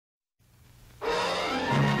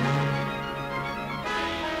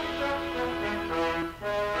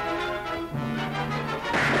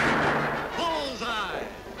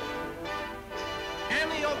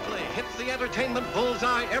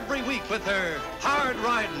bullseye every week with her hard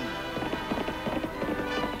riding.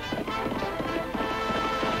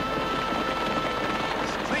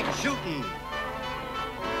 Straight shooting.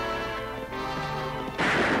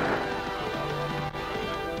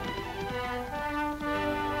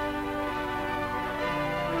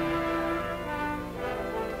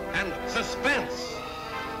 And suspense.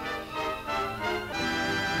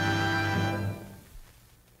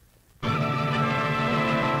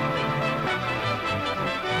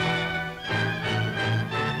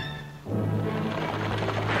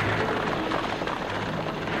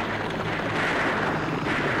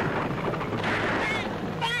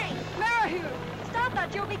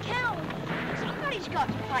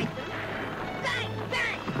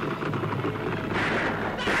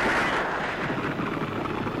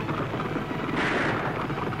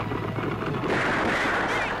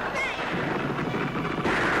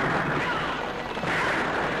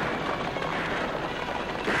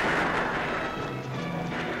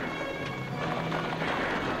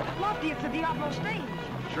 It's the Diablo stage.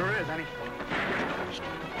 Sure is, Annie.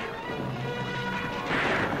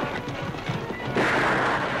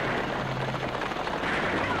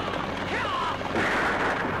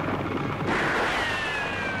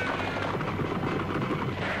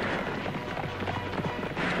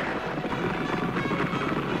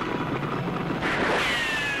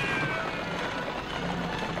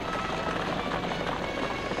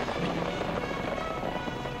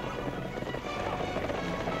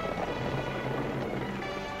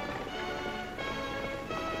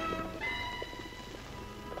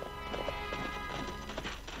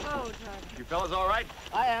 Fellas all right?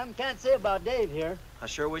 I am. Can't say about Dave here. I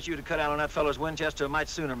sure wish you'd have cut out on that fellow's Winchester a mite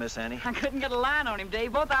sooner, Miss Annie. I couldn't get a line on him,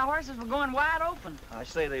 Dave. Both our horses were going wide open. I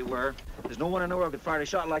say they were. There's no one in the world could fire a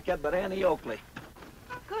shot like that but Annie Oakley.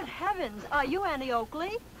 Good heavens. Are you Annie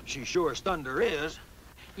Oakley? She sure as thunder is.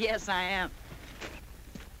 Yes, I am.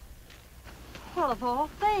 Well, of all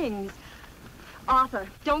things. Arthur,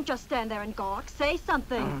 don't just stand there and gawk. Say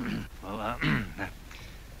something.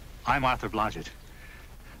 I'm Arthur Blodgett.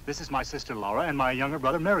 This is my sister Laura and my younger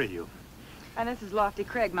brother Merrihew. And this is Lofty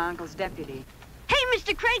Craig, my uncle's deputy. Hey,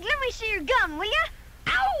 Mr. Craig, let me see your gun, will ya?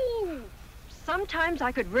 Ow! Sometimes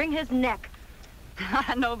I could wring his neck.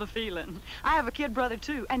 I know the feeling. I have a kid brother,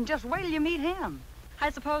 too, and just wait till you meet him. I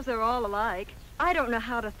suppose they're all alike. I don't know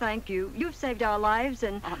how to thank you. You've saved our lives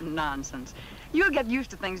and... Oh, nonsense. You'll get used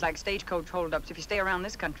to things like stagecoach holdups if you stay around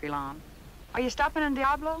this country long. Are you stopping in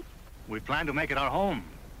Diablo? We plan to make it our home.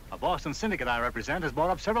 A Boston syndicate I represent has bought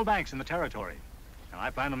up several banks in the territory. And I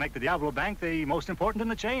plan to make the Diablo Bank the most important in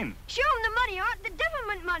the chain. Show 'em the money, Art, the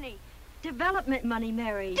development money. Development money,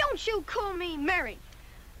 Mary. Don't you call me Mary.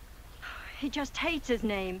 He just hates his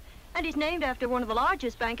name. And he's named after one of the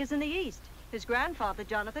largest bankers in the East. His grandfather,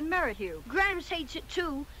 Jonathan Merrihew. Grimes hates it,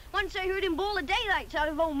 too. Once I heard him bowl the daylights out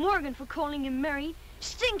of old Morgan for calling him Mary.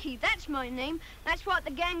 Stinky, that's my name. That's what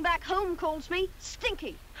the gang back home calls me,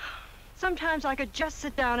 Stinky. Sometimes I could just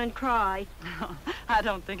sit down and cry. I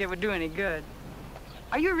don't think it would do any good.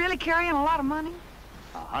 Are you really carrying a lot of money?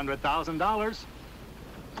 $100,000.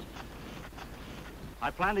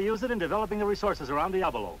 I plan to use it in developing the resources around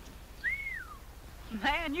Diablo.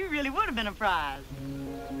 Man, you really would have been a prize.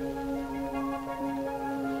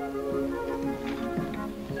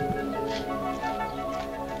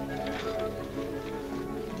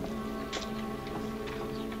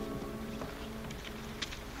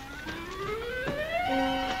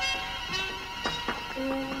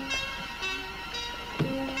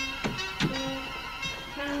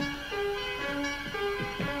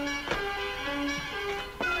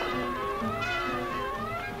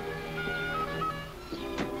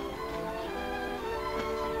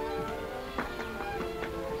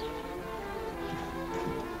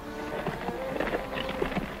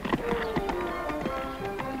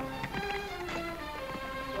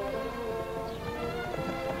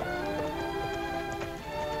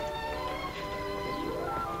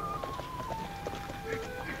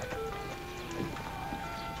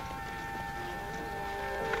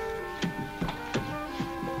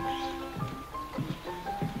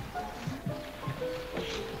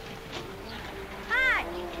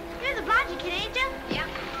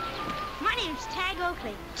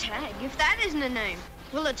 Tagg, if that isn't a name.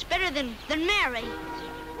 Well, it's better than Mary.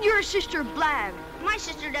 Your sister blab. My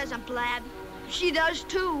sister doesn't blab. She does,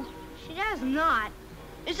 too. She does not.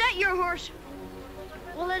 Is that your horse?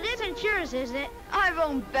 Well, it isn't yours, is it? I've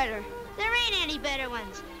owned better. There ain't any better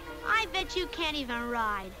ones. I bet you can't even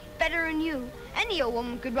ride. Better than you. Any old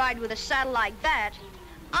woman could ride with a saddle like that.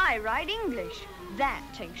 I ride English. That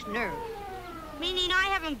takes nerve. Meaning I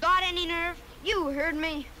haven't got any nerve? You heard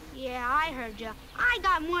me. Yeah, I heard you. I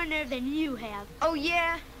got more nerve than you have. Oh,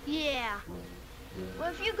 yeah? Yeah. Well,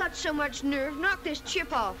 if you got so much nerve, knock this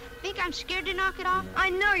chip off. Think I'm scared to knock it off? I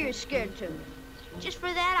know you're scared to. Just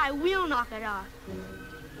for that, I will knock it off.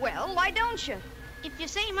 Well, why don't you? If you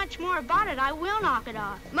say much more about it, I will knock it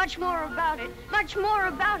off. Much more about it. Much more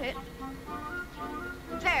about it.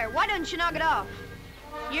 There, why don't you knock it off?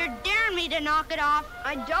 You're daring me to knock it off.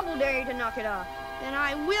 I double dare you to knock it off. Then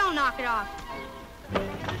I will knock it off.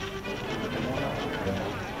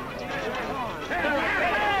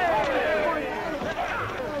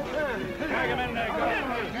 Drag him in there, go.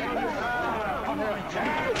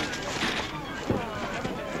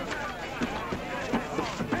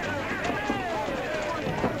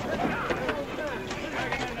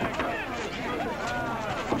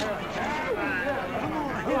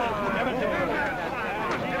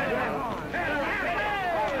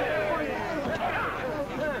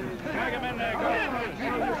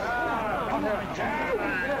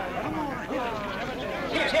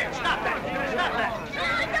 Here, stop that. Stop that.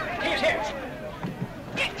 Here.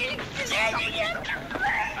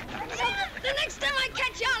 The next time I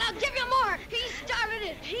catch you out, I'll give you more. He started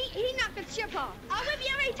it. He knocked the chip off. I'll whip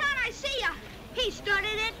you every time I see you. He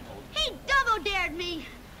started it. He double dared me.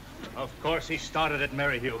 Of course he started it,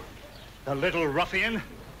 Mary Hugh. The little ruffian.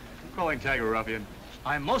 Calling Tagg a ruffian.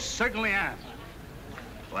 I most certainly am.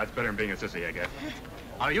 Well, that's better than being a sissy, I guess.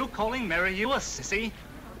 Are you calling Mary Hugh a sissy?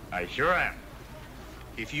 I sure am.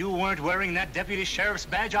 If you weren't wearing that deputy sheriff's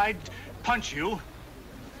badge, I'd punch you.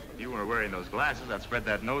 If you weren't wearing those glasses, I'd spread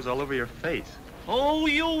that nose all over your face. Oh,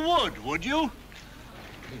 you would you?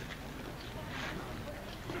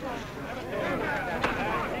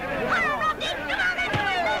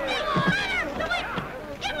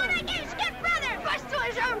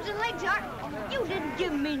 You didn't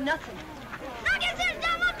give me nothing. Knock his ears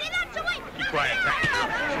down, Lofty, that's the way. Be quiet, Tagg.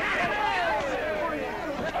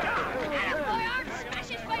 Smash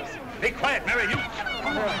his face. Be quiet, Mary Hugh.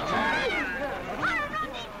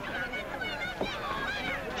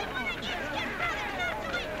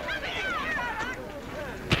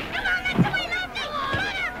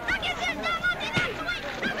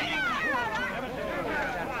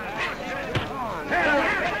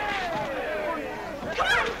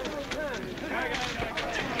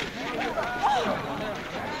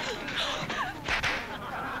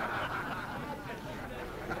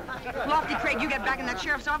 Lofty, Craig, you get back in that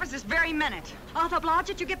sheriff's office this very minute. Arthur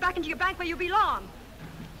Blodgett, you get back into your bank where you belong.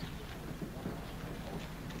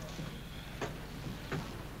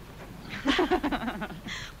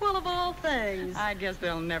 Well, of all things. I guess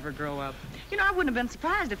they'll never grow up. You know, I wouldn't have been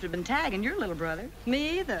surprised if it had been Tagg and your little brother.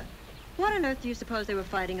 Me either. What on earth do you suppose they were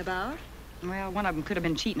fighting about? Well, one of them could have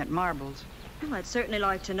been cheating at marbles. Well, I'd certainly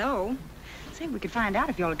like to know. Say, we could find out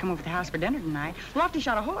if y'all would come over to the house for dinner tonight. Lofty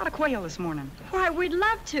shot a whole lot of quail this morning. Why, we'd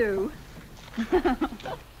love to.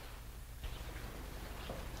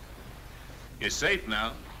 You're safe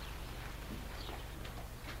now.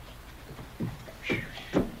 Yeah,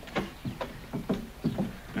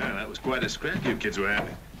 that was quite a scrap you kids were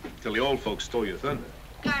having. Till the old folks stole your thunder.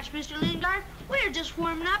 Gosh, Mr. Lingard, we were just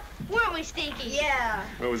warming up. Weren't we, Stinky? Yeah.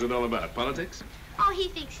 What was it all about? Politics? Oh, he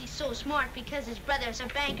thinks he's so smart because his brother's a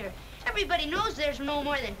banker. Everybody knows there's no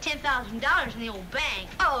more than $10,000 in the old bank.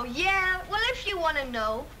 Oh, yeah? Well, if you want to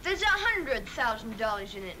know, there's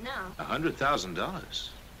 $100,000 in it now. $100,000?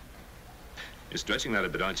 You're stretching that a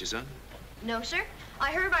bit, aren't you, son? No, sir.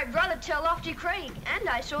 I heard my brother tell Lofty Craig, and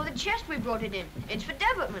I saw the chest we brought it in. It's for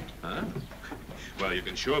development. Huh? Well, you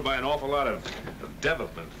can sure buy an awful lot of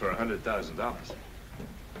development for $100,000.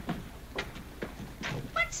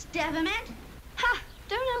 What's devilment? Ha!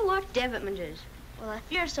 Don't know what development is. Well, if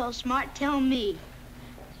you're so smart, tell me.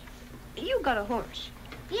 You got a horse.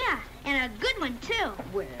 Yeah, and a good one, too.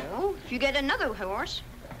 Well, if you get another horse,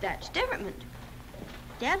 that's development.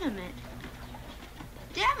 Devilment?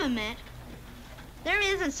 Devilment? There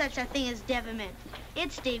isn't such a thing as devilment.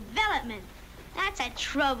 It's development. That's the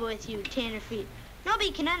trouble with you, Tenderfeet.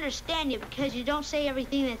 Nobody can understand you because you don't say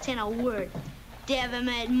everything that's in a word.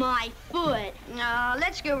 Devilment, my foot.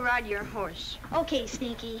 Let's go ride your horse. Okay,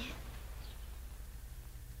 Stinky.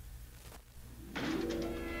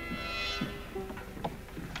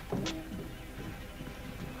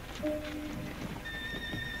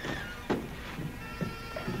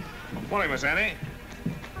 Morning, Miss Annie.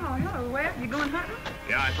 Oh, hello, Webb. You going hunting?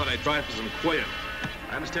 Yeah, I thought I'd try for some quail.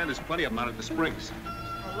 I understand there's plenty of them out at the springs.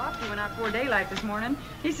 Well, Lofty went out before daylight this morning.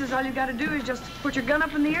 He says all you got to do is just put your gun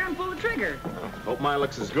up in the air and pull the trigger. Hope my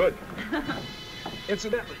luck's as good.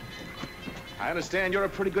 Incidentally, I understand you're a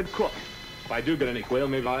pretty good cook. If I do get any quail,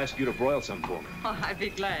 maybe I'll ask you to broil some for me. Oh, I'd be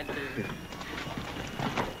glad to.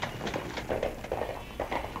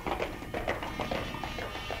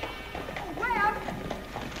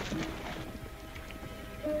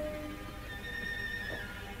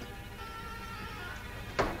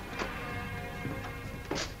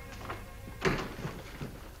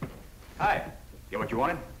 you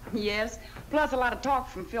wanted? Yes, plus a lot of talk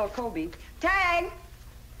from Phil Colby. Tagg!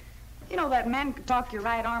 You know that man could talk your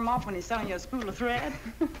right arm off when he's selling you a spool of thread?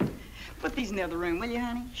 Put these in the other room, will you,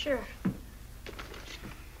 honey? Sure.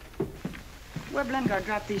 Where Blengard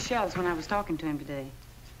dropped these shells when I was talking to him today.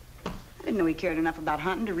 I didn't know he cared enough about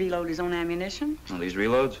hunting to reload his own ammunition. Well, these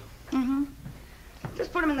reloads? Mm-hmm.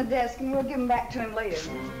 Just put them in the desk and we'll give them back to him later.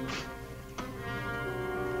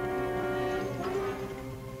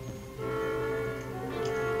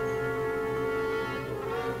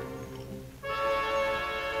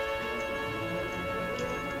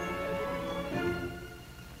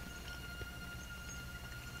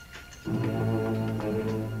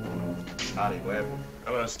 Howdy, Webb.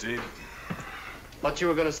 Hello, Steve. Thought you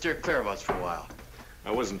were going to steer clear of us for a while.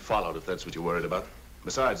 I wasn't followed, if that's what you're worried about.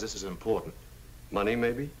 Besides, this is important. Money,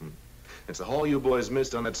 maybe? It's the haul you boys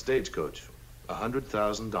missed on that stagecoach.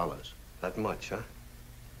 $100,000. That much, huh?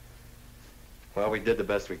 Well, we did the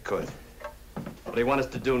best we could. What do you want us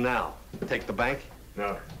to do now? Take the bank?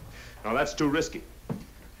 No. No, that's too risky.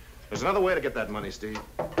 There's another way to get that money, Steve.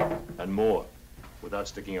 And more, without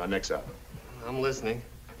sticking our necks out. I'm listening.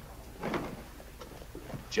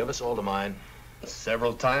 Did you ever sold a mine?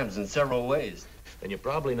 Several times in several ways. Then you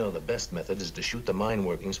probably know the best method is to shoot the mine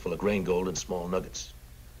workings full of grain gold in small nuggets.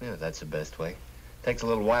 Yeah, that's the best way. Takes a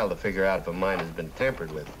little while to figure out if a mine has been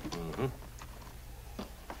tampered with. Mm-hmm.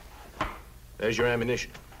 There's your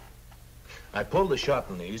ammunition. I pulled the shot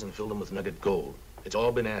from these and filled them with nugget gold. It's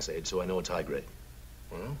all been assayed, so I know it's high grade.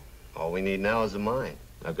 Well, all we need now is a mine.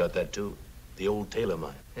 I've got that, too. The old Taylor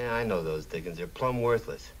mine. Yeah, I know those diggings. They're plumb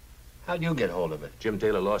worthless. How'd you get hold of it? Jim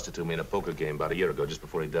Taylor lost it to me in a poker game about a year ago, just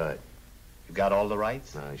before he died. You got all the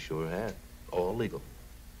rights? I sure had. All legal.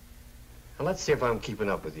 Now, let's see if I'm keeping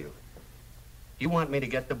up with you. You want me to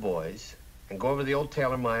get the boys and go over to the old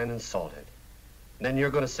Taylor mine and salt it. And then you're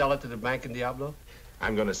going to sell it to the bank in Diablo?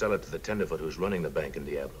 I'm going to sell it to the tenderfoot who's running the bank in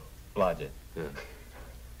Diablo. Blodgett. Yeah.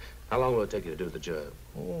 How long will it take you to do the job?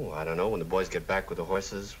 Oh, I don't know. When the boys get back with the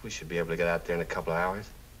horses, we should be able to get out there in a couple of hours.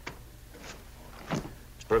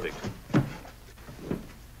 It's perfect.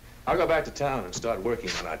 I'll go back to town and start working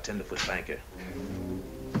on our tenderfoot banker.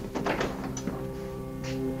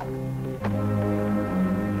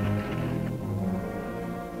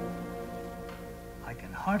 I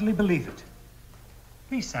can hardly believe it.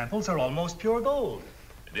 These samples are almost pure gold.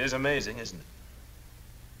 It is amazing, isn't it?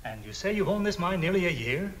 And you say you've owned this mine nearly a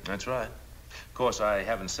year? That's right. Of course, I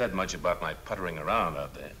haven't said much about my puttering around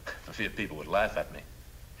out there. I fear people would laugh at me.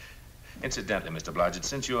 Incidentally, Mr. Blodgett,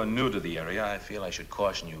 since you're new to the area, I feel I should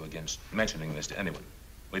caution you against mentioning this to anyone.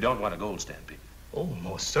 We don't want a gold stampede. Oh,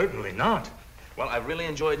 most certainly not. Well, I've really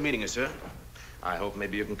enjoyed meeting you, sir. I hope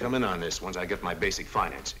maybe you can come in on this once I get my basic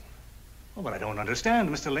financing. Oh, but I don't understand,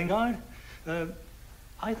 Mr. Lingard.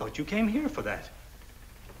 I thought you came here for that.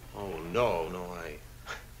 Oh, no,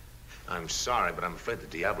 I'm sorry, but I'm afraid the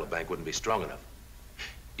Diablo Bank wouldn't be strong enough.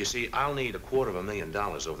 You see, I'll need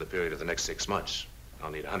 $250,000 over the period of the next 6 months.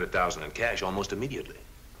 I'll need $100,000 in cash almost immediately.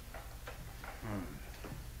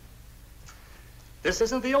 This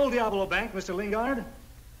isn't the old Diablo Bank, Mr. Lingard.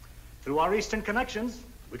 Through our Eastern connections,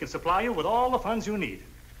 we can supply you with all the funds you need.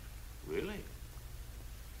 Really?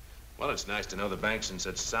 Well, it's nice to know the bank's in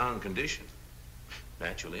such sound condition.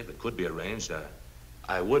 Naturally, if it could be arranged,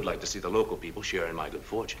 I would like to see the local people sharing my good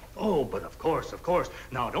fortune. Oh, but of course, of course.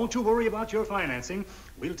 Now, don't you worry about your financing.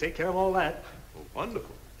 We'll take care of all that. Oh,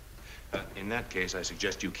 wonderful. In that case, I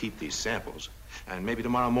suggest you keep these samples. And maybe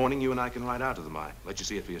tomorrow morning you and I can ride out to the mine. Let you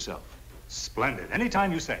see it for yourself. Splendid.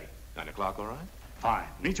 Anytime you say. 9 o'clock, all right? Fine.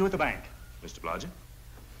 Meet you at the bank. Mr. Blodgett?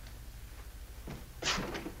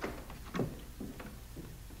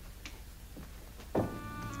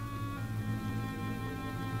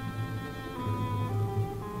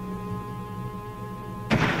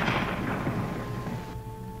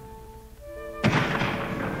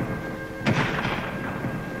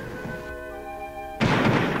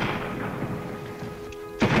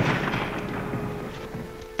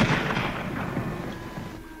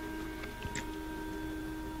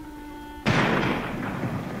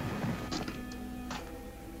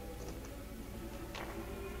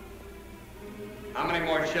 How many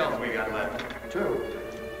more shells we got left? 2.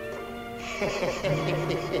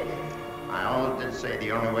 I always did say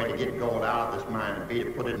the only way to get gold out of this mine would be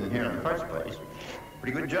to put it in here in the first place.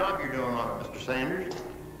 Pretty good job you're doing on it, Mr. Sanders.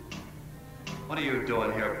 What are you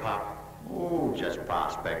doing here, Pop? Oh, just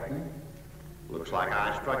prospecting. Looks like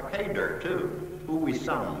I struck pay dirt, too. Who we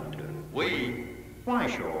selling to? We? Why,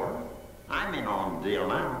 sure. I'm in on the deal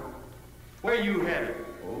now. Where you headed?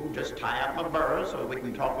 Oh, just tie up my burro so we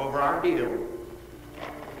can talk over our deal.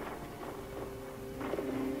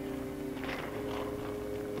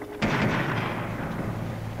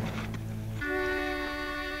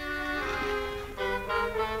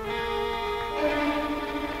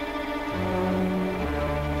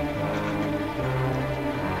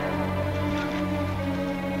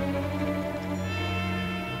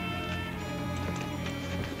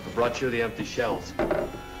 brought you the empty shells.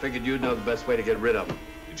 Figured you'd know the best way to get rid of them.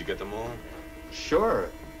 Did you get them all? Sure.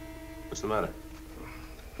 What's the matter?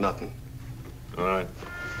 Nothing. All right.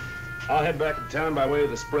 I'll head back to town by way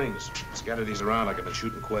of the springs. Scatter these around like I've been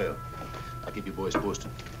shooting quail. I'll keep you boys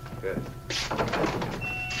posted. Good.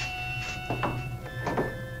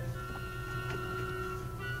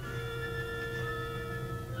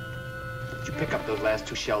 Did you pick up those last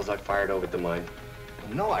 2 shells I fired over at the mine?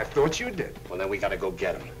 No, I thought you did. Well, then we gotta go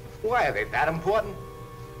get them. Why, are they that important?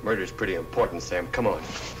 Murder's pretty important, Sam. Come on.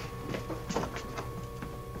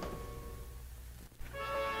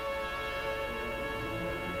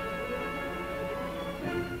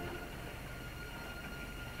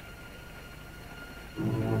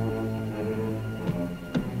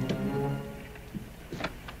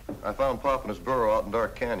 I found Pop in his burro out in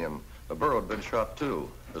Dark Canyon. The burro had been shot,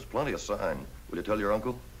 too. There's plenty of sign. Will you tell your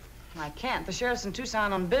uncle? I can't. The sheriff's in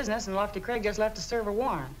Tucson on business, and Lofty Craig just left to serve a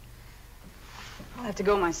warrant. I'll have to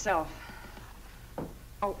go myself.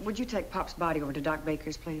 Oh, would you take Pop's body over to Doc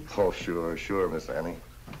Baker's, please? Oh, sure, Miss Annie.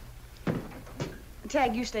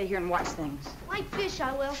 Tagg, you stay here and watch things. Like fish,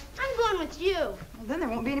 I will. I'm going with you. Well, then there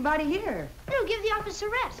won't be anybody here. It'll give the office a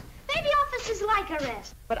rest. Maybe offices like a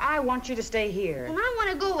rest. But I want you to stay here. And I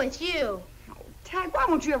want to go with you. Oh, Tagg, why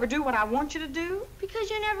won't you ever do what I want you to do? Because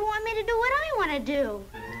you never want me to do what I want to do.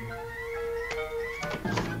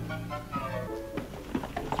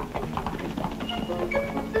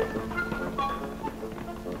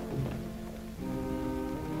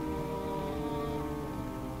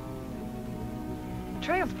 The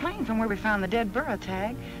trail's plain from where we found the dead burro,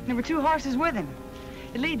 Tagg. And there were 2 horses with him.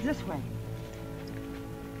 It leads this way.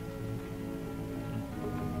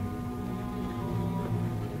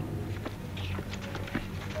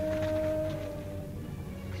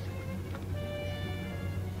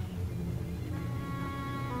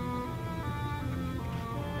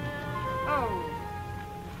 Oh.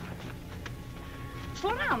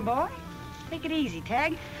 Slow down, boy. Take it easy,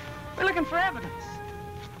 Tagg. We're looking for evidence.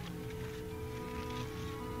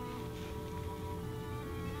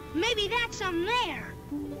 Maybe that's some there.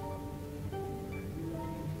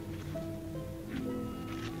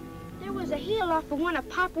 There was a heel off of one of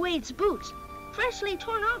Pop Wade's boots. Freshly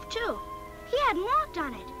torn off, too. He hadn't walked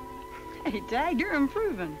on it. Hey, Tagg, you're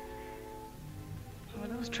improving.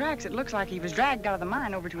 With those tracks, it looks like he was dragged out of the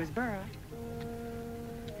mine over to his burrow.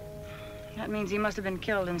 That means he must have been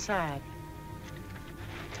killed inside.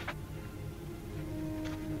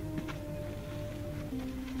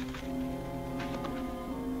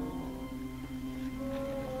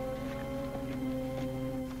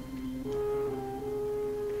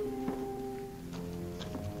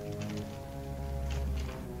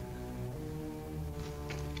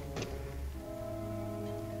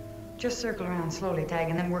 Just circle around slowly, Tagg,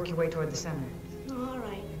 and then work your way toward the center. All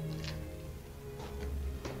right.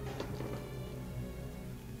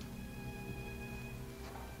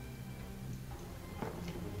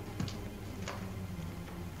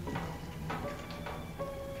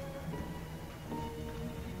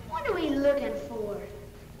 What are we looking for?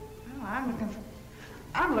 Oh,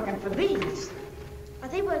 I'm looking for these. Are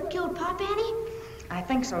they what killed Pop, Annie? I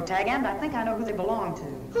think so, Tagg, and I think I know who they belong to.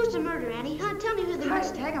 Who's the murderer, Annie? Huh? Tell me who the Hush,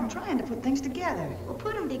 murderer. Tagg, I'm trying to put things together. Well,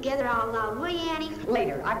 put them together out loud, will you, Annie?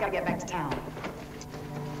 Later. I've got to get back to town.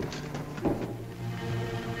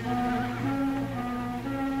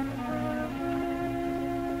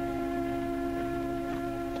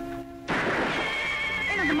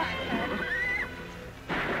 Into the mine, Tagg.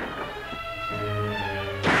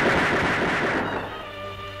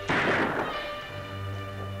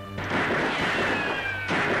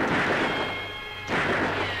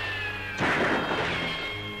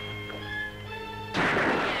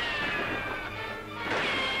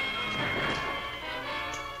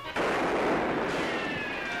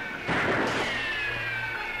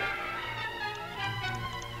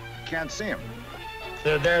 Can't see him.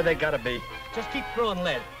 They're there, they gotta be. Just keep throwing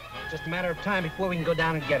lead. Just a matter of time before we can go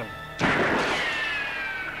down and get them.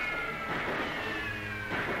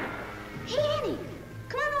 Hey, Annie,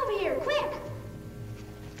 come on over here, quick.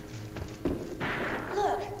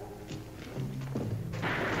 Look.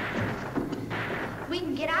 We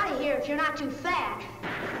can get out of here if you're not too fat.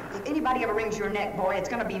 If anybody ever wrings your neck, boy, it's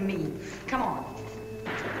gonna be me. Come on.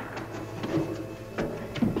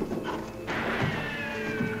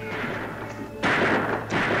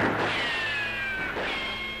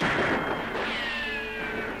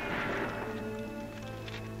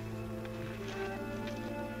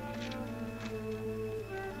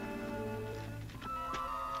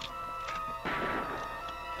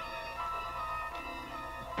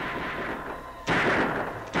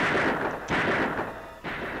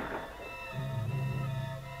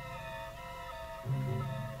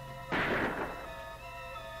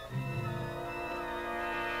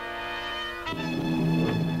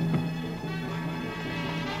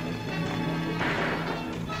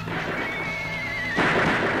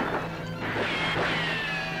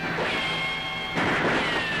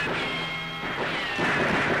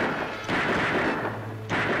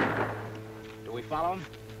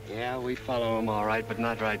 Yeah, we follow him all right, but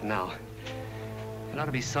not right now. It ought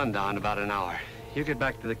to be sundown in about an hour. You get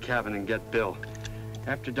back to the cabin and get Bill.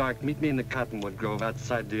 After dark, meet me in the cottonwood grove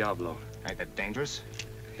outside Diablo. Ain't that dangerous?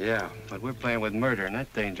 Yeah, but we're playing with murder, and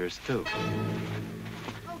that's dangerous, too.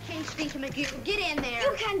 Okay, Stinky McGee, get in there.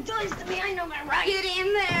 You can't do this to me. I know my rights. Get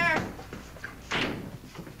in there.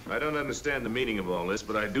 I don't understand the meaning of all this,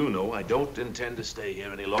 but I do know I don't intend to stay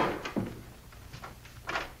here any longer.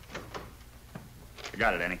 You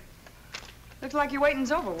got it, Annie. Looks like your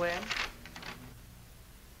waiting's over, Webb.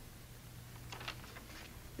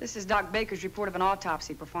 This is Doc Baker's report of an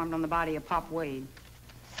autopsy performed on the body of Pop Wade.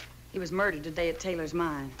 He was murdered today at Taylor's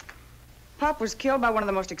mine. Pop was killed by one of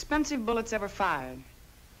the most expensive bullets ever fired.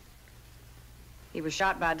 He was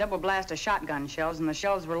shot by a double blast of shotgun shells, and the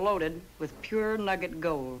shells were loaded with pure nugget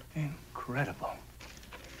gold. Incredible.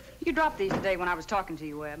 You dropped these today when I was talking to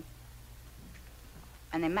you, Webb.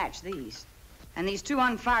 And they match these. And these 2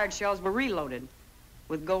 unfired shells were reloaded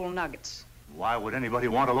with gold nuggets. Why would anybody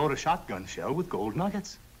want to load a shotgun shell with gold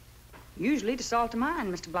nuggets? Usually to salt a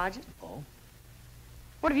mine, Mr. Blodgett. Oh?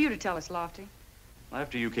 What have you to tell us, Lofty? Well,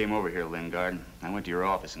 after you came over here, Lingard, I went to your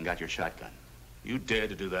office and got your shotgun. You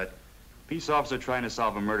dared to do that? Peace officer trying to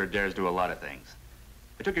solve a murder dares do a lot of things.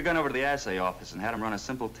 I took your gun over to the assay office and had him run a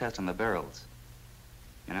simple test on the barrels.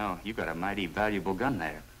 You know, you've got a mighty valuable gun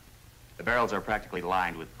there. The barrels are practically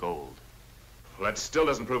lined with gold. Well, that still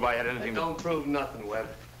doesn't prove I had anything Don't prove nothing, Webb.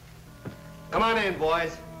 Come on in,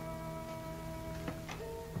 boys.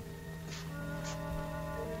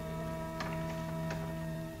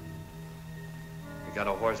 We got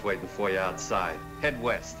a horse waiting for you outside. Head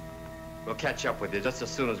west. We'll catch up with you just as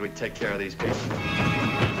soon as we take care of these people.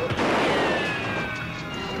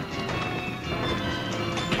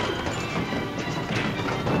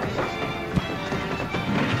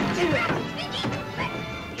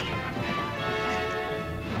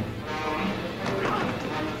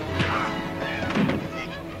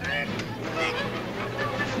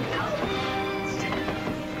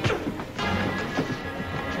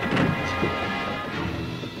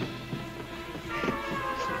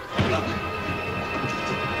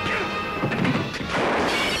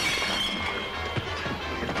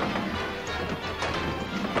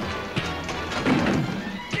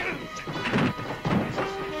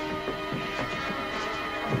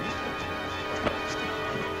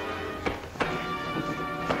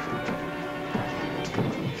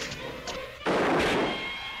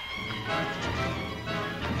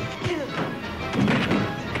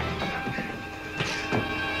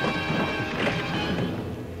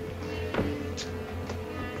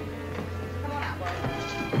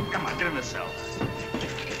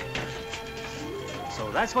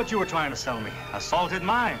 That's what you were trying to sell me. A salted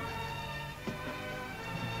mine.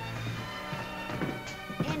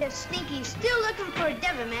 And if Stinky's still looking for a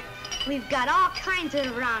devilment, we've got all kinds of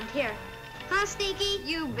them around here. Huh, Stinky?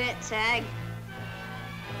 You bet, Tagg.